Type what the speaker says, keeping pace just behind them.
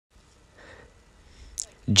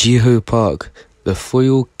Jiho Park, the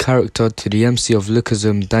foil character to the MC of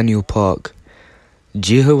Lookism Daniel Park.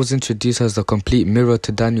 Jiho was introduced as the complete mirror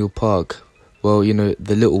to Daniel Park. Well, you know,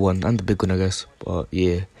 the little one and the big one, I guess. But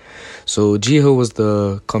yeah. So Jiho was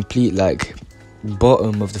the complete,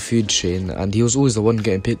 bottom of the food chain, and he was always the one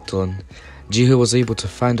getting picked on. Jiho was able to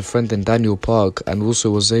find a friend in Daniel Park, and also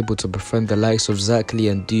was able to befriend the likes of Zach Lee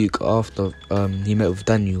and Duke after he met with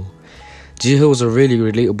Daniel. Jiho was a really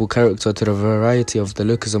relatable character to the variety of the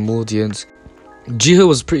Lookism audience. Jiho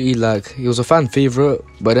was he was a fan favourite,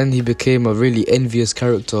 but then he became a really envious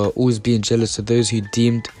character, always being jealous of those he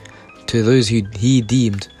deemed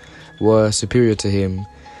were superior to him.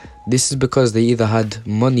 This is because they either had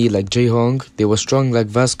money like Jiho, they were strong like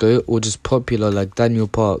Vasco, or just popular like Daniel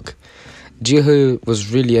Park. Jiho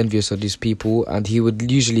was really envious of these people, and he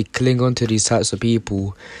would usually cling on to these types of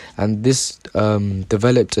people, and this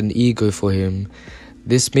developed an ego for him.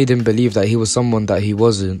 This made him believe that he was someone that he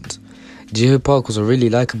wasn't. Jiho Park was a really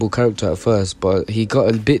likeable character at first, but he got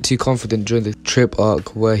a bit too confident during the trip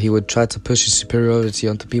arc, where he would try to push his superiority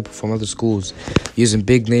onto people from other schools, using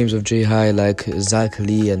big names of J-High like Zach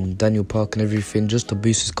Lee and Daniel Park and everything, just to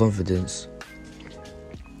boost his confidence.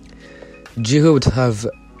 Jiho would have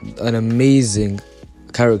an amazing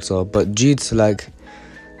character, but due to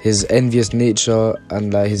his envious nature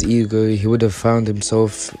and his ego, he would have found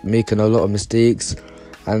himself making a lot of mistakes,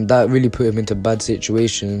 and that really put him into bad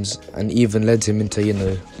situations and even led him into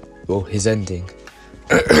his ending.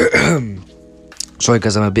 Sorry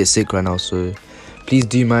guys, I'm a bit sick right now, so please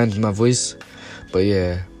do mind my voice. But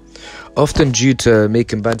yeah, often due to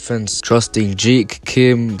making bad friends, trusting Jake,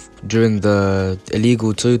 Kim during the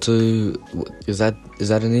illegal Toto, is that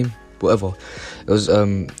a name? Whatever. It was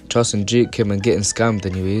trusting Jake, Kim, and getting scammed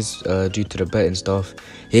anyways, due to the betting stuff.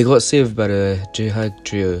 He got saved by the J-High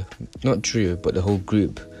trio. Not trio, but the whole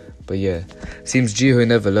group. But yeah, seems Jiho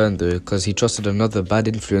never learned though, because he trusted another bad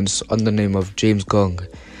influence under the name of James Gong.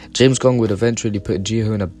 James Gong would eventually put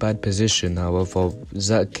Jiho in a bad position. However,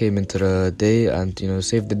 Zach came into the day and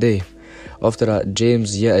saved the day. After that,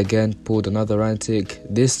 James yet again pulled another antic,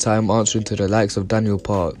 this time answering to the likes of Daniel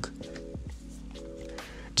Park.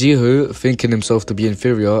 Jiho, thinking himself to be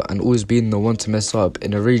inferior and always being the one to mess up,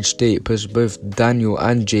 in a rage state pushed both Daniel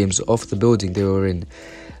and James off the building they were in.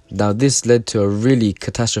 Now this led to a really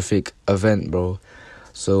catastrophic event, bro.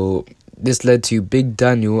 So this led to Big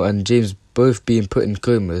Daniel and James both being put in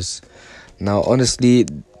comas. Now honestly,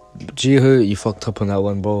 Jiho, you fucked up on that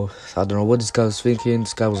one, bro. I don't know what this guy was thinking.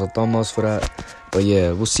 This guy was a dumbass for that. But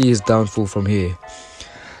yeah, we'll see his downfall from here.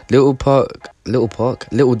 Little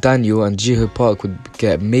Daniel and Jiho Park would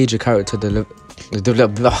get major character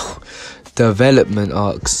development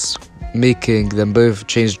arcs, making them both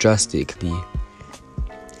change drastically.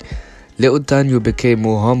 Little Daniel became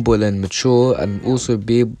more humble and mature, and also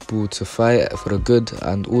be able to fight for the good,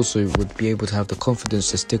 and also would be able to have the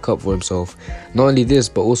confidence to stick up for himself. Not only this,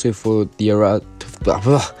 but also for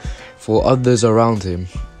others around him,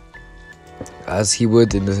 as he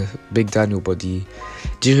would in the Big Daniel body.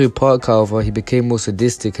 Jiho Park, however, he became more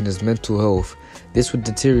sadistic in his mental health. This would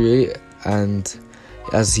deteriorate, and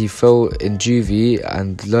as he fell in juvie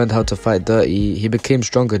and learned how to fight dirty, he became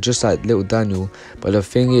stronger just like Little Daniel. But the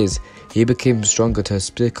thing is, he became stronger to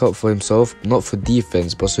speak up for himself, not for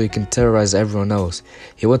defense, but so he can terrorize everyone else.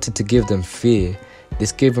 He wanted to give them fear.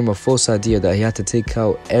 This gave him a false idea that he had to take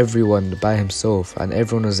out everyone by himself and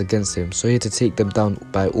everyone was against him, so he had to take them down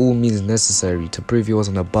by all means necessary to prove he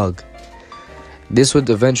wasn't a bug. This would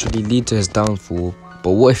eventually lead to his downfall,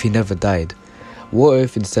 but what if he never died? What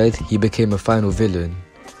if instead he became a final villain?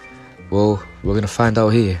 Well, we're gonna find out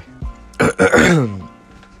here.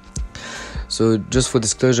 So just for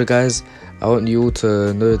disclosure guys, I want you all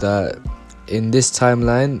to know that in this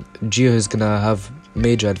timeline, Jiho is gonna have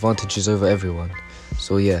major advantages over everyone.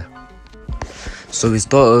 So yeah. So we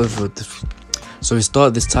start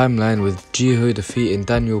this timeline with Jiho defeating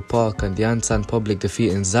Daniel Park and the Ansan public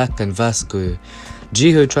defeating Zach and Vasco.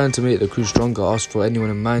 Jiho, trying to make the crew stronger, asked for anyone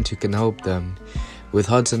in mind who can help them, with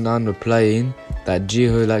Hudson Nan replying that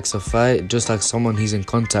Jiho likes a fight just like someone he's in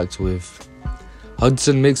contact with.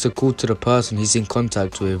 Hudson makes a call to the person he's in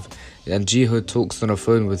contact with, and Jiho talks on the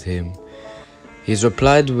phone with him. He's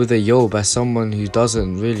replied with a yo by someone who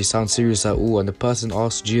doesn't really sound serious at all, and the person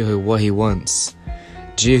asks Jiho what he wants.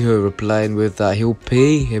 Jiho replying with that he'll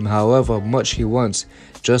pay him however much he wants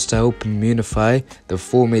just to help him unify the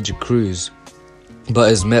 4 major crews,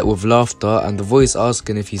 but is met with laughter and the voice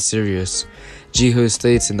asking if he's serious. Jiho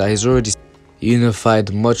stating that he's already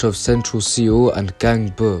unified much of Central Seoul and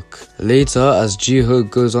Gangbuk. Later, as Jiho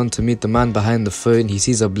goes on to meet the man behind the phone, he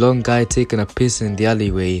sees a blonde guy taking a piss in the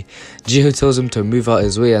alleyway. Jiho tells him to move out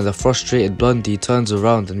his way, and the frustrated blondie turns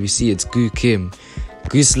around and we see it's Gu Kim.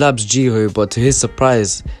 Gu slaps Jiho, but to his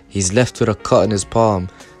surprise, he's left with a cut in his palm.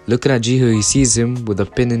 Looking at Jiho, he sees him with a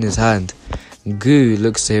pin in his hand. Gu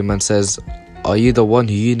looks to him and says, "Are you the one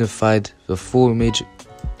who unified the four major..."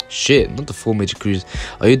 Shit, not the four major crews.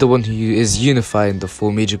 "Are you the one who is unifying the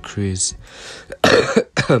four major crews?"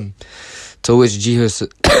 To which Jiho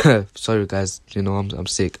sorry guys, you know I'm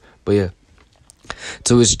sick, but yeah.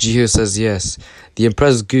 To which Jiho says yes. The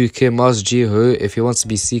impressed Gu Kim asks Jiho if he wants to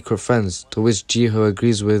be secret friends, to which Jiho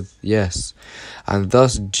agrees with yes. And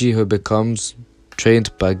thus Jiho becomes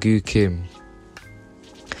trained by Gu Kim.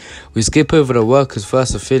 We skip over the workers'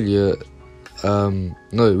 first affiliate.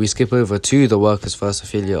 We skip over to the workers' first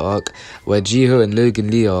affiliate arc, where Jiho and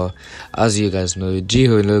Logan Lee are. As you guys know,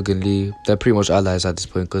 Jiho and Logan Lee, they're pretty much allies at this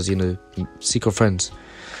point because, you know, secret friends.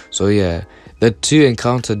 So yeah, the two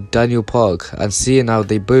encounter Daniel Park, and seeing how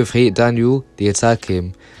they both hate Daniel, they attack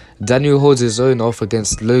him. Daniel holds his own off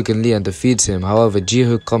against Logan Lee and defeats him. However,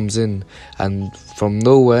 Jiho comes in, and from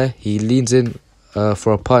nowhere, he leans in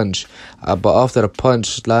for a punch. But after the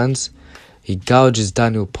punch lands, he gouges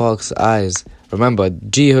Daniel Park's eyes. Remember,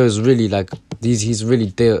 Jiho is really like he's a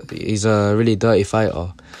really dirty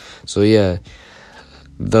fighter. So yeah,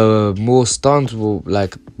 the more stunned,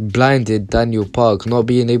 blinded Daniel Park, not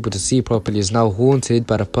being able to see properly, is now haunted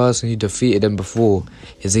by the person who defeated him before.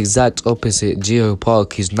 His exact opposite, Jiho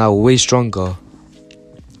Park, is now way stronger.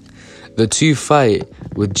 The two fight,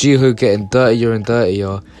 with Jiho getting dirtier and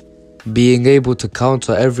dirtier, being able to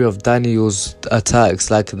counter every of Daniel's attacks,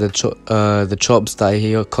 like the chops that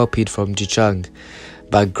he copied from Jichang.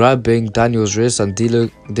 By grabbing Daniel's wrist and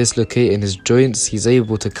dislocating his joints, he's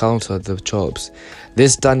able to counter the chops.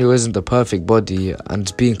 This Daniel isn't the perfect body and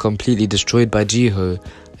is being completely destroyed by Jiho,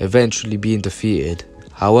 eventually being defeated.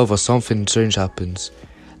 However, something strange happens.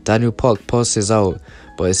 Daniel Park passes out,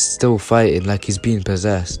 but is still fighting like he's being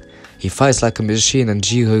possessed. He fights like a machine and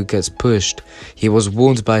Jiho gets pushed. He was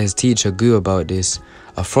warned by his teacher Gu about this.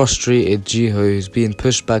 A frustrated Jiho is being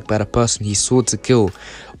pushed back by the person he sought to kill.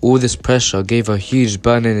 All this pressure gave a huge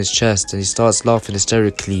burn in his chest and he starts laughing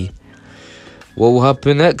hysterically. What will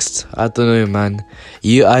happen next? I don't know, man.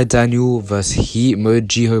 UI Daniel vs Heat Mode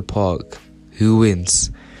Jiho Park. Who wins?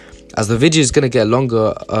 As the video is going to get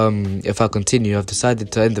longer, if I continue, I've decided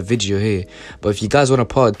to end the video here. But if you guys want a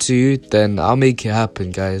part 2, then I'll make it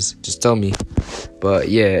happen, guys. Just tell me. But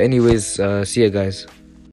yeah, anyways, see ya, guys.